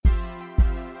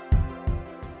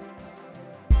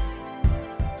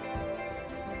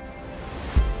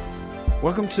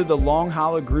Welcome to the Long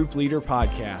Hollow Group Leader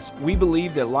Podcast. We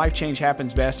believe that life change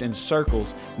happens best in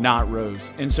circles, not rows.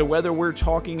 And so whether we're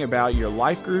talking about your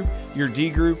life group, your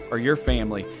D group, or your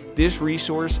family, this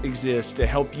resource exists to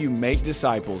help you make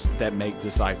disciples that make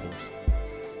disciples.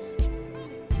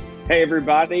 Hey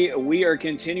everybody, we are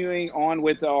continuing on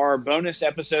with our bonus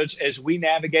episodes as we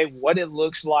navigate what it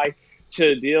looks like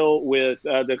to deal with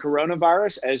the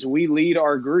coronavirus as we lead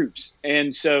our groups.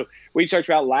 And so we talked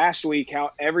about last week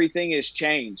how everything has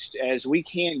changed as we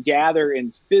can't gather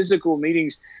in physical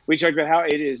meetings. We talked about how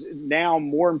it is now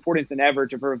more important than ever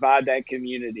to provide that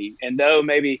community. And though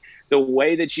maybe the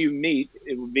way that you meet,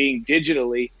 being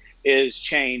digitally, is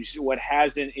changed, what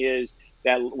hasn't is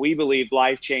that we believe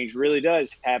life change really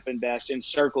does happen best in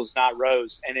circles, not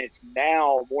rows. And it's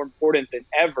now more important than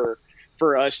ever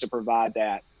for us to provide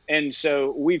that. And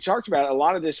so we've talked about a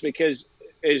lot of this because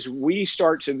as we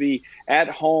start to be at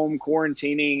home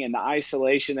quarantining and the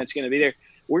isolation that's going to be there,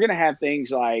 we're going to have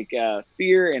things like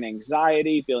fear and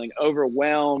anxiety, feeling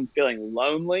overwhelmed, feeling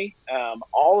lonely,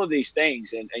 all of these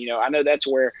things. And, you know, I know that's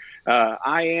where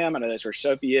I am. I know that's where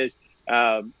Sophie is.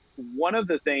 One of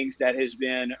the things that has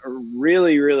been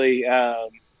really, really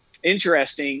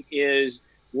interesting is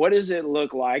what does it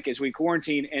look like as we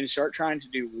quarantine and start trying to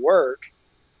do work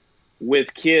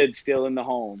with kids still in the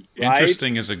home, right?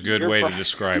 Interesting is a good way to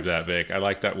describe that, Vic. I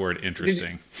like that word,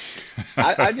 interesting.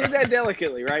 I did that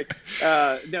delicately, right?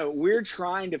 No, we're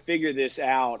trying to figure this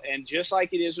out. And just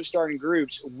like it is with starting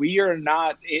groups, we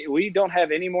don't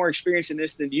have any more experience in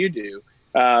this than you do.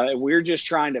 We're just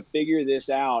trying to figure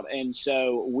this out. And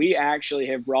so we actually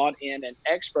have brought in an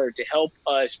expert to help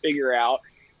us figure out,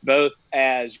 both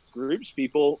as groups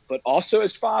people, but also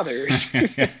as fathers,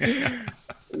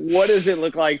 what does it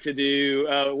look like to do?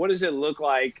 What does it look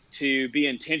like to be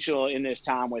intentional in this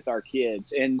time with our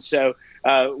kids? And so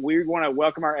we want to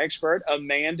welcome our expert,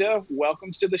 Amanda.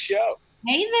 Welcome to the show.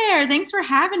 Hey there. Thanks for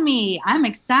having me. I'm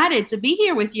excited to be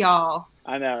here with y'all.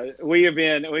 I know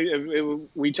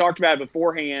we talked about it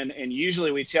beforehand, and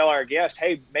usually we tell our guests,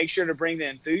 hey, make sure to bring the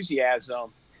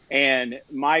enthusiasm. And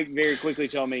Mike very quickly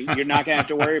told me, you're not going to have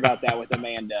to worry about that with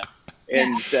Amanda.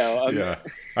 And so, yeah,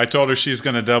 I told her she's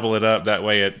going to double it up. That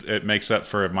way it makes up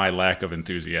for my lack of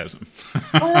enthusiasm.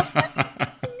 Well,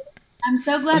 I'm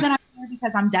so glad that I'm here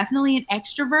because I'm definitely an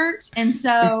extrovert. And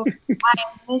so I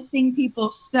am missing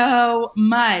people so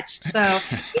much. So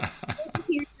it's good to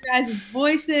hear your guys'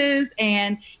 voices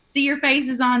and see your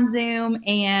faces on Zoom.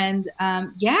 And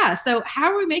so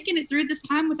how are we making it through this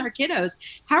time with our kiddos?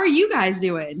 How are you guys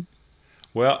doing?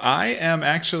 Well, I am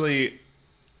actually...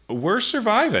 We're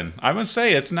surviving. I would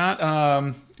say it's not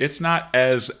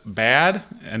as bad,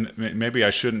 and maybe I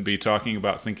shouldn't be talking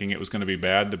about thinking it was going to be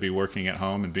bad to be working at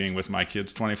home and being with my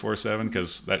kids 24/7,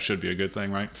 because that should be a good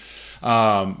thing, right?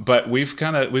 But we've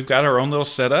got our own little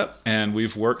setup, and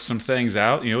we've worked some things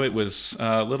out. You know, it was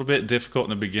a little bit difficult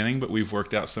in the beginning, but we've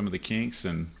worked out some of the kinks,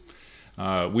 and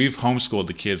we've homeschooled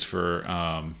the kids for.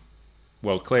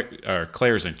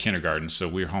 Claire's in kindergarten, so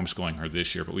we're homeschooling her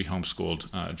this year, but we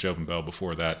homeschooled Job and Belle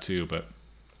before that too. But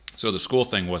so the school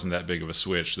thing wasn't that big of a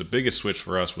switch. The biggest switch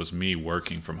for us was me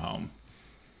working from home.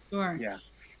 Sure. Yeah.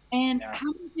 And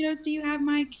how many kiddos do you have,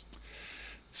 Mike?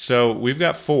 So we've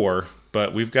got 4,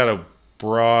 but we've got a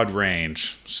broad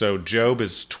range. So Job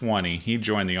is 20. He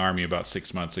joined the Army about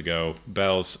 6 months ago.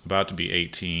 Belle's about to be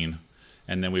 18.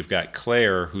 And then we've got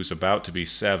Claire, who's about to be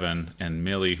 7, and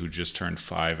Millie, who just turned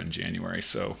 5 in January.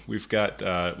 So we've got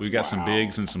some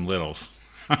bigs and some littles.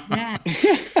 Yeah.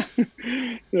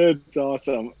 That's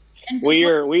awesome. We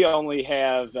only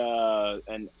have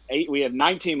we have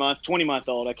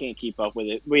 20-month-old. I can't keep up with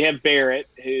it. We have Barrett,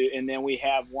 and then we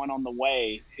have one on the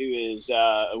way who is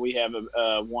we have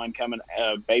one coming,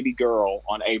 a baby girl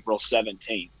on April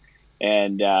 17th,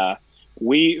 and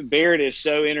Barrett is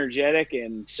so energetic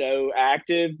and so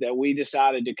active that we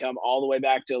decided to come all the way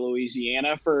back to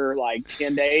Louisiana for like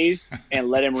 10 days and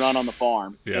let him run on the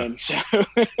farm. Yeah. And so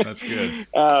that's good.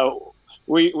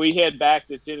 We head back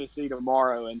to Tennessee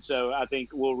tomorrow. And so I think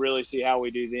we'll really see how we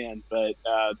do then. But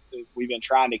we've been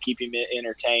trying to keep him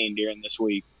entertained during this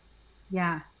week.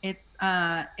 Yeah, it's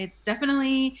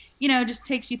definitely, just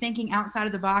takes you thinking outside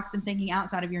of the box and thinking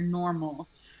outside of your normal.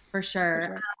 For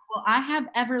sure. Well, I have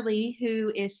Everly, who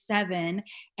is 7,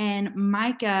 and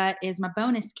Micah is my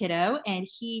bonus kiddo, and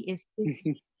he is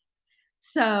 15.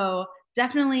 So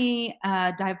definitely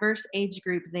a diverse age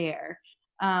group there.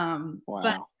 Wow.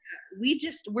 But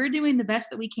we're doing the best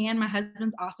that we can. My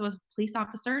husband's also a police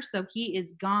officer, so he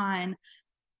is gone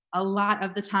a lot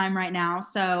of the time right now.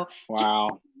 So wow.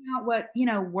 Just figuring out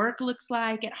what, work looks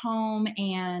like at home,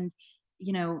 and,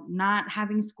 not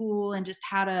having school, and just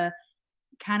how to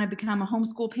kind of become a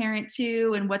homeschool parent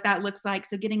too, and what that looks like.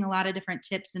 So getting a lot of different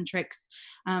tips and tricks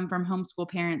from homeschool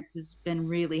parents has been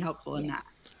really helpful in that.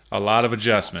 A lot of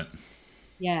adjustment.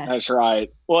 Yes. That's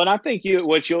right. Well, and I think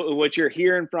what you're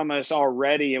hearing from us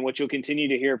already, and what you'll continue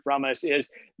to hear from us,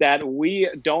 is that we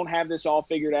don't have this all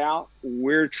figured out.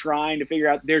 We're trying to figure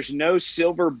out. There's no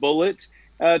silver bullet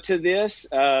to this.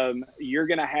 You're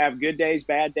going to have good days,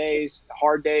 bad days,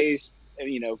 hard days.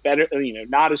 Better.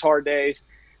 Not as hard days.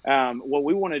 What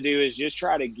we want to do is just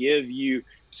try to give you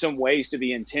some ways to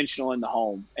be intentional in the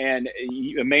home. And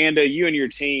Amanda, you and your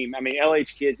team,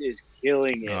 LH Kids is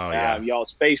killing it. Oh, yeah.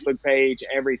 Y'all's Facebook page,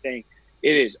 everything.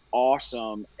 It is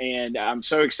awesome. And I'm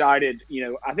so excited.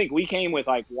 I think we came with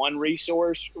like one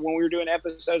resource when we were doing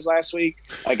episodes last week.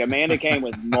 Like Amanda came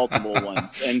with multiple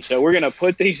ones. And so we're going to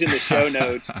put these in the show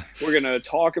notes. We're going to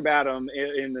talk about them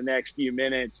in the next few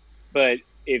minutes. But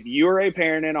if you're a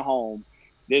parent in a home,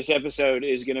 this episode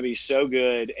is going to be so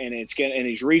good, and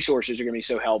these resources are going to be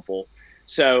so helpful.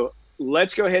 So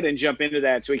let's go ahead and jump into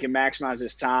that so we can maximize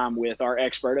this time with our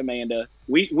expert, Amanda.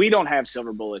 We don't have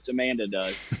silver bullets. Amanda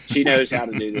does. She knows how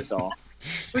to do this all.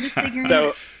 We're just figuring it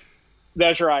out.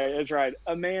 That's right. That's right.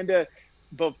 Amanda,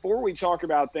 before we talk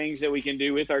about things that we can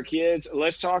do with our kids,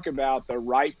 let's talk about the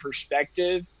right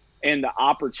perspective and the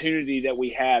opportunity that we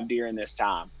have during this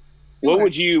time. What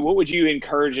would you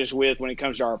encourage us with when it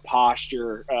comes to our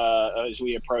posture as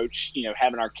we approach,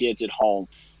 having our kids at home?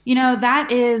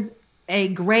 That is a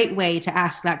great way to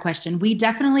ask that question. We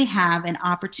definitely have an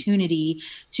opportunity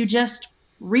to just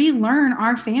relearn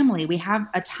our family. We have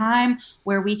a time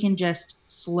where we can just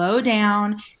slow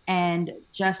down and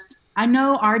just, I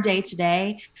know our day to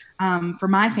day, for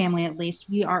my family at least,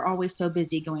 we are always so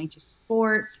busy going to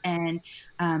sports and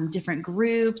different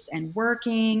groups and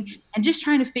working and just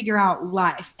trying to figure out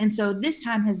life. And so this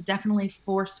time has definitely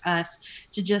forced us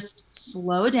to just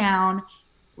slow down,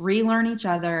 relearn each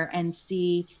other, and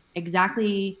see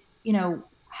exactly,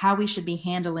 how we should be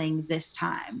handling this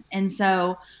time. And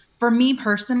so for me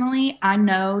personally, I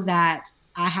know that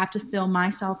I have to fill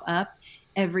myself up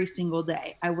every single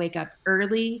day. I wake up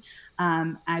early.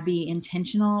 I be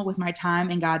intentional with my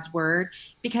time in God's word,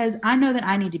 because I know that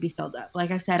I need to be filled up. Like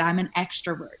I said, I'm an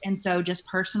extrovert. And so just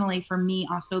personally for me,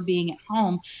 also being at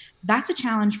home, that's a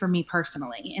challenge for me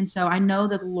personally. And so I know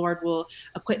that the Lord will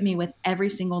equip me with every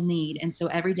single need. And so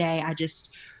every day I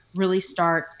just really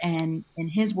start in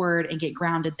his word and get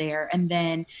grounded there. And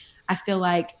then I feel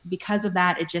like because of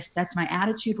that, it just sets my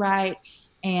attitude right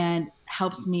and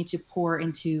helps me to pour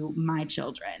into my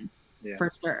children. Yeah.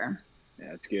 For sure. Yeah,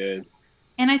 that's good.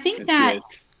 And I think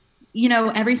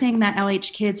everything that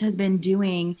LH Kids has been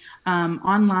doing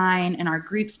online and our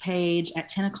groups page at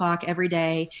 10 o'clock every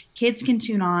day, kids can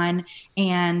tune on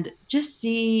and just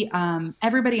see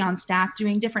everybody on staff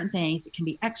doing different things. It can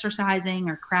be exercising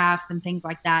or crafts and things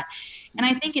like that. And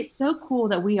I think it's so cool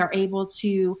that we are able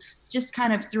to just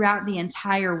kind of throughout the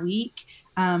entire week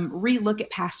relook at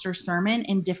pastor's sermon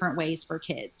in different ways for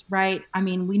kids, right?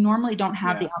 We normally don't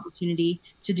have the opportunity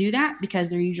to do that because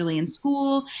they're usually in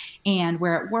school and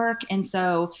we're at work. And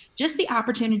so just the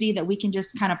opportunity that we can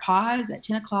just kind of pause at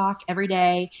 10 o'clock every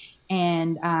day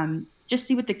and just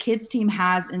see what the kids team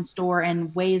has in store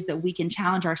and ways that we can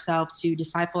challenge ourselves to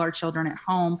disciple our children at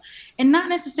home, and not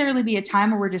necessarily be a time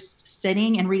where we're just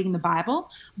sitting and reading the Bible,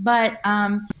 but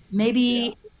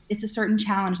maybe it's a certain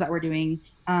challenge that we're doing.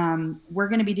 We're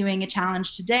going to be doing a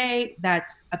challenge today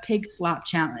that's a pig slop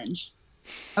challenge.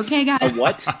 Okay, guys. A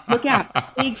what? Look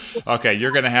out. Okay,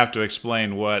 you're going to have to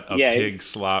explain what a pig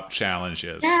slop challenge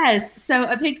is. Yes. So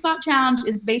a pig slop challenge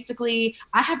is basically,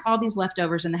 I have all these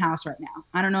leftovers in the house right now.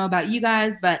 I don't know about you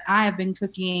guys, but I have been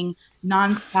cooking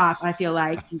nonstop, I feel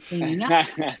like, and cleaning up.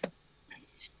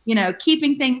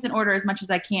 Keeping things in order as much as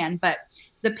I can. But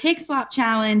the pig slop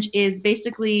challenge is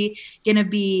basically going to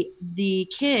be, the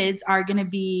kids are going to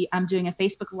be doing a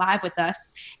Facebook Live with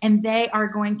us, and they are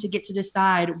going to get to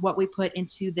decide what we put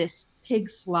into this pig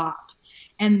slop.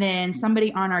 And then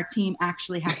somebody on our team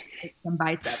actually has to take some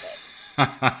bites of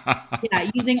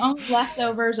it. Using only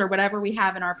leftovers or whatever we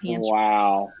have in our pantry.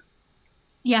 Wow.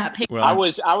 Yeah, well, I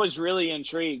was really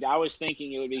intrigued. I was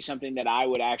thinking it would be something that I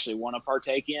would actually want to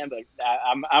partake in, but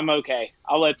I'm okay.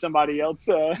 I'll let somebody else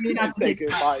take a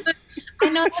bite. I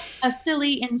know that's a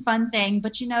silly and fun thing,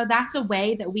 but that's a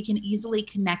way that we can easily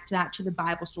connect that to the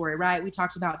Bible story, right? We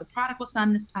talked about the prodigal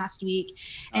son this past week,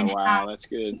 and wow, that's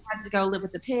good. He had to go live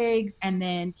with the pigs, and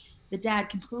then the dad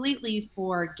completely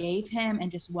forgave him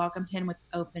and just welcomed him with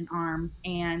open arms.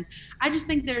 And I just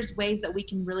think there's ways that we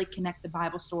can really connect the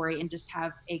Bible story and just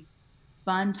have a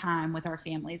fun time with our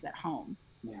families at home.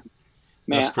 Yeah,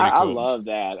 man, cool. I love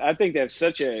that. I think that's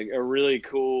such a really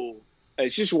cool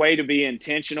it's just a way to be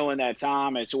intentional in that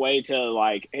time. It's a way to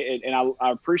like, and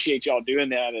I appreciate y'all doing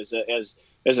that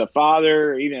as a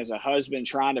father, or even as a husband,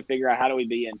 trying to figure out how do we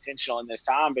be intentional in this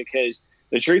time, because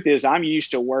the truth is I'm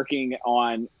used to working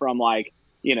on from like,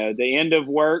 the end of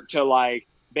work to like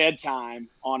bedtime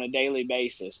on a daily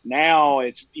basis. Now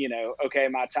it's, okay,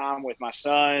 my time with my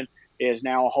son is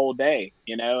now a whole day,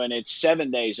 and it's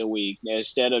 7 days a week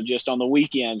instead of just on the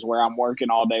weekends where I'm working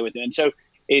all day with him. And so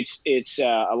it's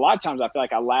a lot of times I feel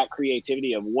like I lack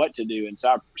creativity of what to do. And so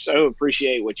I so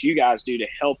appreciate what you guys do to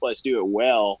help us do it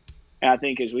well. And I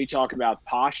think as we talk about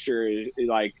posture,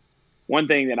 like one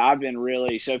thing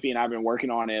that Sophie and I've been working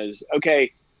on is,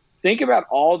 okay, think about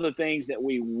all the things that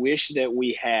we wish that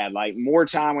we had, like more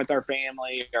time with our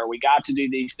family, or we got to do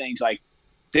these things. Like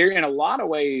they're in a lot of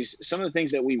ways, some of the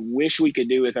things that we wish we could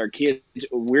do with our kids,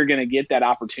 we're going to get that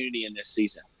opportunity in this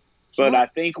season. But I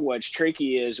think what's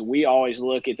tricky is we always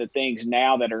look at the things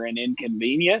now that are an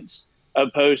inconvenience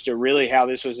opposed to really how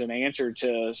this was an answer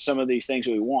to some of these things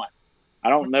we want. I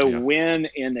don't know when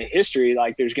in the history,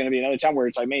 like there's going to be another time where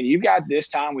it's like, man, you've got this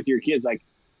time with your kids. Like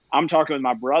I'm talking with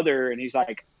my brother and he's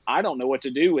like, I don't know what to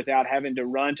do without having to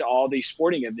run to all these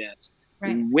sporting events.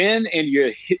 Right. When in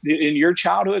your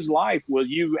childhood's life will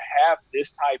you have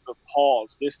this type of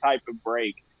pause, this type of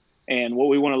break? And what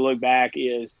we want to look back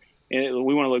is, and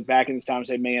we want to look back in this time and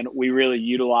say, man, we really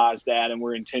utilize that and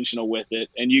we're intentional with it.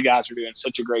 And you guys are doing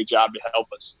such a great job to help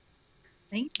us.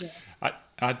 Thank you.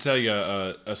 I'll tell you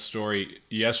a story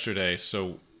yesterday.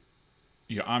 So,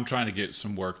 I'm trying to get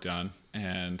some work done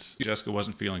and Jessica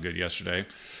wasn't feeling good yesterday.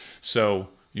 So,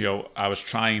 I was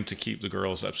trying to keep the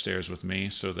girls upstairs with me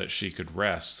so that she could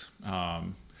rest.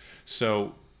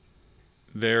 So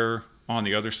they're on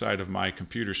the other side of my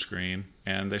computer screen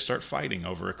and they start fighting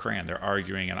over a crayon. They're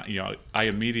arguing, and I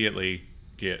immediately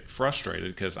get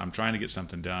frustrated because I'm trying to get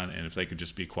something done, and if they could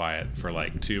just be quiet for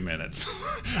like 2 minutes,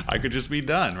 I could just be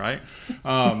done, right?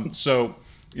 So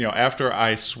after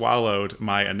I swallowed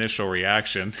my initial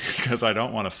reaction, because I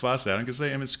don't want to fuss at them, because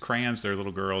it's crayons, they're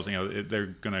little girls,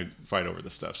 they're gonna fight over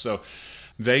this stuff. So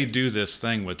they do this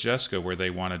thing with Jessica where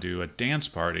they want to do a dance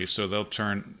party. So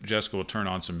Jessica will turn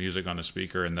on some music on the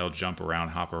speaker and they'll jump around,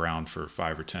 hop around for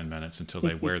 5 or 10 minutes until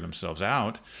they wear themselves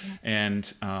out.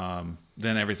 And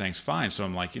then everything's fine. So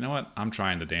I'm like, you know what? I'm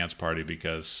trying the dance party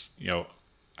because,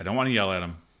 I don't want to yell at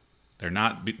them. They're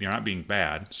not being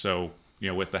bad. So,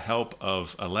 with the help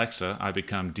of Alexa, I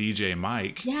become DJ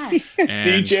Mike. Yes.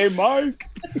 And, DJ Mike.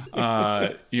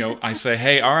 I say,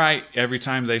 hey, all right. Every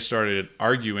time they started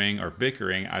arguing or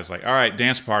bickering, I was like, all right,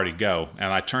 dance party, go.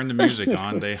 And I turn the music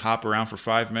on. They hop around for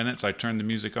 5 minutes. I turn the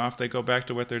music off. They go back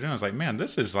to what they're doing. I was like, man,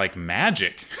 this is like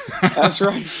magic. That's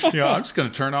right. I'm just going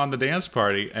to turn on the dance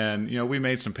party. And, we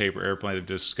made some paper airplanes. We've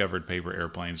discovered paper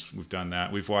airplanes. We've done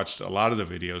that. We've watched a lot of the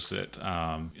videos that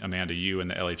Amanda, you and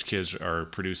the LH kids are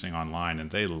producing online, and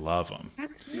they love them.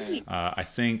 That's great. I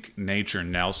think Nature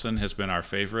Nelson has been our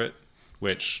favorite,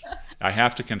 which I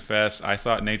have to confess, I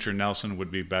thought Nature Nelson would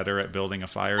be better at building a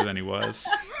fire than he was.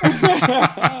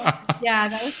 Yeah,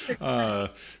 that was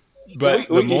pretty but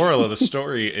the moral of the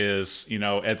story is,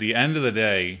 at the end of the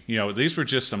day, these were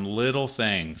just some little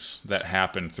things that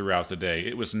happened throughout the day.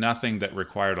 It was nothing that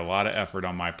required a lot of effort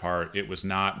on my part. It was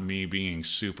not me being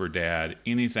super dad,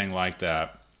 anything like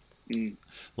that.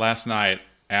 Last night,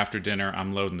 after dinner,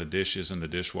 I'm loading the dishes in the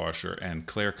dishwasher, and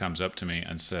Claire comes up to me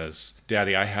and says,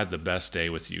 Daddy, I had the best day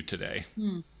with you today.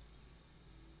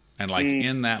 And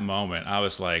in that moment, I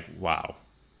was like, wow.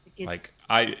 Like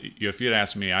if you'd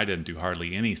asked me, I didn't do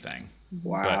hardly anything.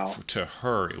 Wow. But to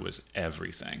her, it was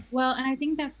everything. Well, and I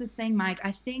think that's the thing, Mike.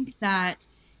 I think that,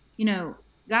 God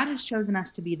has chosen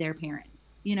us to be their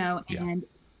parents, and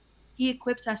He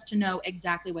equips us to know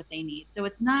exactly what they need. So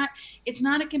it's not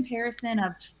a comparison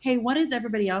of, hey, what is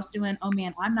everybody else doing? Oh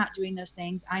man, I'm not doing those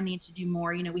things. I need to do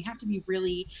more. We have to be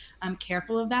really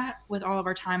careful of that with all of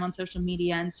our time on social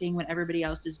media and seeing what everybody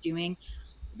else is doing.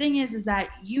 The thing is that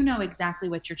exactly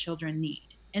what your children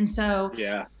need. And so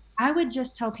I would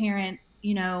just tell parents,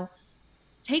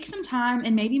 take some time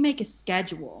and maybe make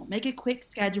a quick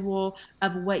schedule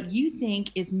of what you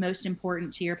think is most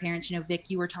important to your parents. Vic,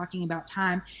 you were talking about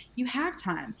time. You have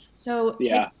time. So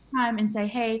take time and say,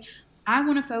 hey, I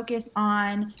want to focus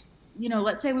on,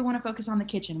 let's say we want to focus on the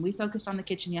kitchen. We focused on the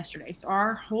kitchen yesterday. So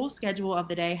our whole schedule of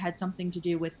the day had something to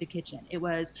do with the kitchen. It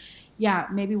was,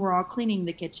 maybe we're all cleaning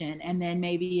the kitchen. And then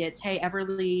maybe it's, hey,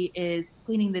 Everly is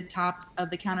cleaning the tops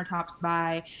of the countertops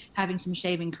by having some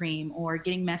shaving cream or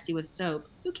getting messy with soap.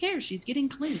 Who cares? She's getting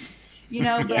clean.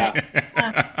 But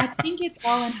I think it's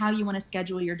all in how you want to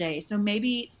schedule your day. So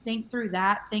maybe think through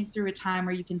that. Think through a time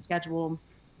where you can schedule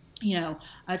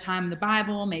a time in the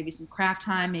Bible, maybe some craft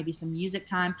time, maybe some music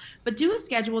time, but do a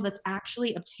schedule that's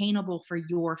actually obtainable for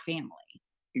your family.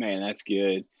 Man, that's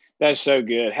good. That's so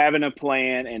good. Having a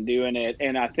plan and doing it.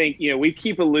 And I think, we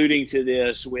keep alluding to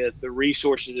this with the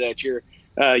resources that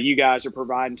you guys are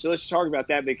providing. So let's talk about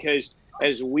that, because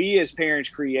as we as parents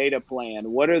create a plan,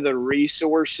 what are the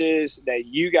resources that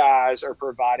you guys are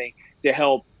providing to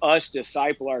help us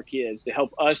disciple our kids, to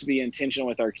help us be intentional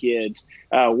with our kids?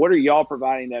 What are y'all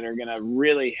providing that are going to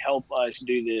really help us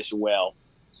do this well?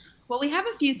 Well, we have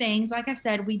a few things. Like I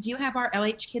said, we do have our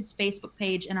LH Kids Facebook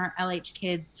page and our LH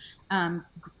Kids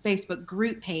Facebook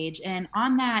group page. And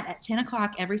on that, at 10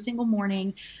 o'clock every single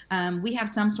morning, we have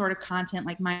some sort of content.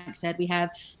 Like Mike said, we have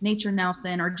Nature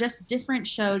Nelson, or just different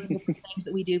shows, different things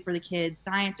that we do for the kids,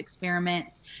 science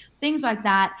experiments, things like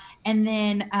that. And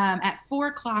then at 4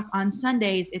 o'clock on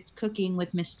Sundays, it's Cooking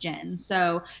with Miss Jen.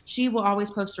 So she will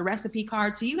always post a recipe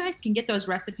card. So you guys can get those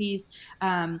recipes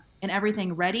and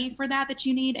everything ready for that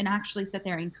you need, and actually sit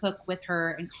there and cook with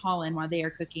her and Colin while they are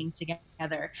cooking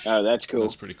together. Oh, that's cool.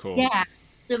 That's pretty cool. Yeah,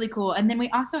 really cool. And then we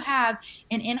also have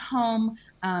an in-home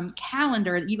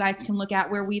calendar that you guys can look at,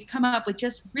 where we've come up with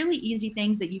just really easy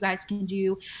things that you guys can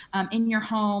do in your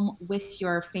home with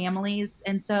your families.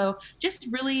 And so just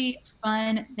really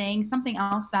fun things. Something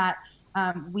else that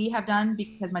we have done,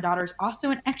 because my daughter is also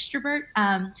an extrovert,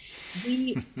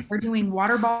 we are doing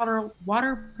water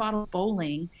bottle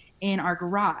bowling in our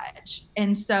garage.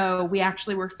 And so we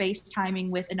actually were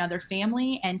FaceTiming with another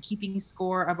family and keeping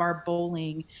score of our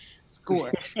bowling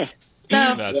score.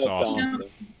 So that's awesome.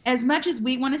 As much as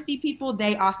we want to see people,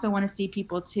 they also want to see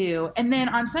people too. And then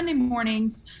on Sunday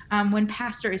mornings, when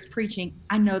pastor is preaching,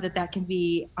 I know that can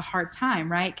be a hard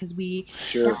time, right? Because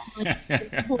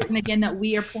it's important again that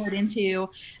we are poured into.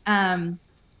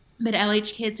 But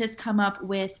LH Kids has come up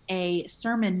with a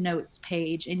sermon notes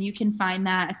page, and you can find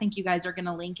that. I think you guys are going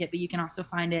to link it, but you can also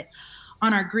find it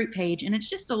on our group page. And it's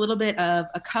just a little bit of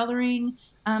a coloring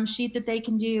sheet that they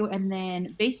can do, and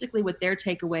then basically what their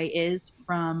takeaway is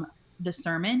from the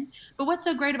sermon. But what's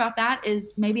so great about that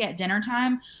is maybe at dinner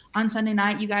time on Sunday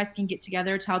night, you guys can get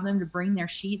together, tell them to bring their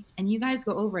sheets, and you guys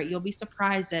go over it. You'll be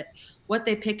surprised at what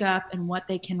they pick up and what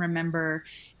they can remember.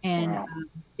 And wow.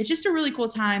 It's just a really cool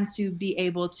time to be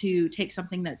able to take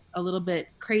something that's a little bit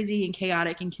crazy and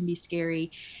chaotic and can be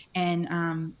scary,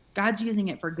 and God's using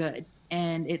it for good.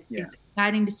 And it's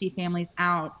exciting to see families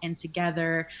out and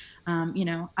together.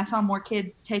 I saw more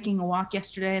kids taking a walk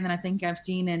yesterday than I think I've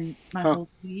seen in my whole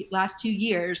last 2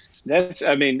 years.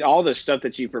 All the stuff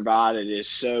that you provided is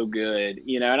so good,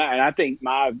 and I think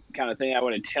my kind of thing I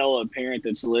want to tell a parent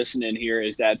that's listening here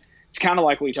is that it's kind of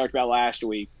like we talked about last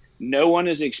week. No one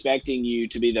is expecting you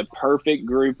to be the perfect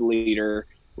group leader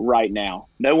right now.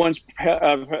 No one's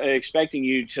expecting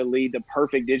you to lead the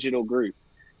perfect digital group.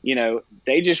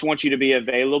 They just want you to be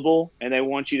available, and they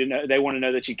want to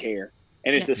know that you care.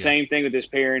 And it's the same thing with this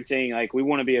parenting. Like, we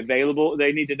want to be available.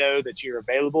 They need to know that you're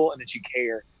available and that you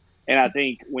care. And I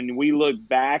think when we look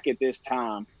back at this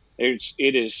time, it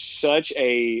is such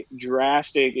a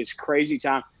drastic, it's crazy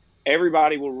time.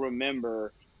 Everybody will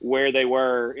remember where they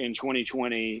were in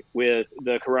 2020 with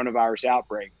the coronavirus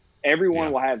outbreak.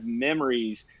 Everyone will have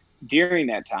memories during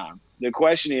that time. The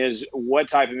question is, what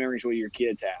type of memories will your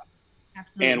kids have?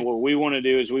 Absolutely. And what we want to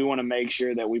do is we want to make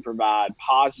sure that we provide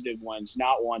positive ones,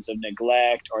 not ones of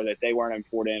neglect or that they weren't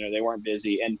important or they weren't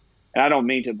busy. And I don't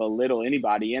mean to belittle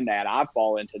anybody in that. I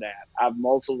fall into that. I've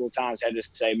multiple times had to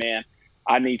say, man,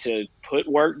 I need to put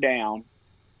work down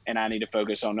and I need to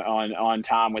focus on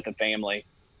time with the family.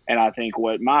 And I think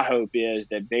what my hope is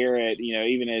that Barrett,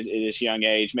 even at this young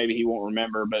age, maybe he won't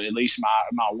remember, but at least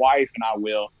my wife and I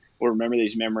will remember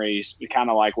these memories, kind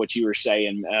of like what you were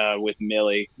saying with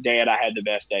Millie. Dad, I had the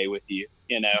best day with you.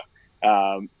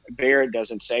 Barrett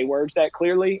doesn't say words that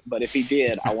clearly, but if he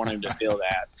did, I want him to feel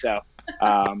that. So,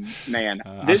 man,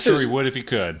 I'm sure he would if he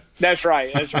could. That's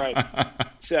right.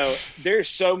 So there's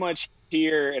so much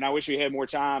here, and I wish we had more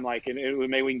time. Like,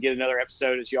 maybe we can get another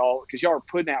episode because y'all are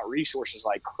putting out resources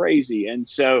like crazy. And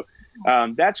so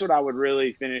that's what I would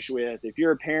really finish with. If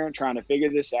you're a parent trying to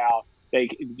figure this out,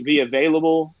 be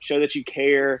available, show that you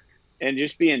care, and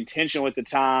just be intentional with the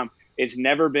time. It's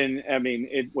never been,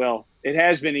 it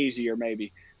has been easier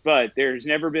maybe, but there's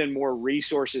never been more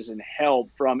resources and help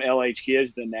from LH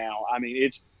Kids than now.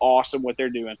 It's awesome what they're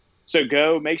doing. So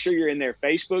go make sure you're in their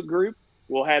Facebook group.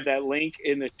 We'll have that link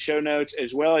in the show notes,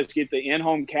 as well as get the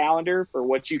in-home calendar for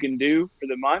what you can do for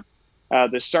the month,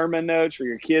 the sermon notes for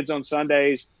your kids on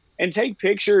Sundays, and take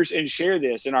pictures and share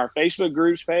this in our Facebook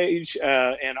groups page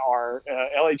and our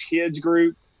LH Kids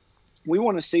group. We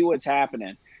want to see what's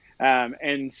happening.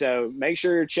 And so make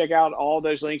sure to check out all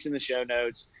those links in the show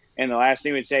notes. And the last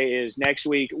thing we'd say is next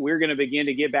week, we're going to begin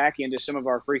to get back into some of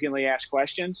our frequently asked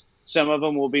questions. Some of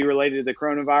them will be related to the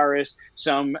coronavirus.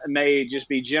 Some may just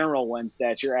be general ones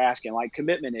that you're asking, like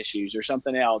commitment issues or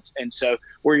something else. And so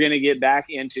we're going to get back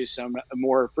into some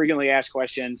more frequently asked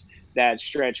questions that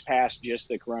stretch past just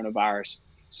the coronavirus.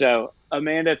 So,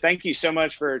 Amanda, thank you so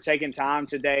much for taking time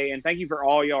today. And thank you for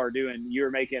all y'all are doing.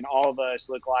 You're making all of us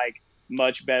look like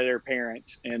much better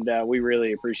parents. And we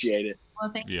really appreciate it.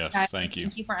 Well, thank you. Yes, Guys. thank you.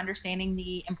 Thank you for understanding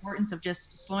the importance of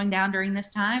just slowing down during this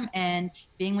time and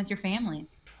being with your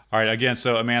families. All right, again,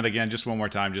 so Amanda, again, just one more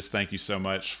time, just thank you so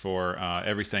much for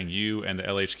everything you and the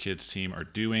LH Kids team are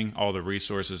doing, all the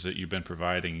resources that you've been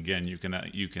providing. Again, you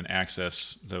can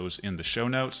access those in the show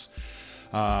notes,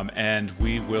 and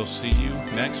we will see you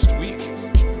next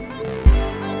week.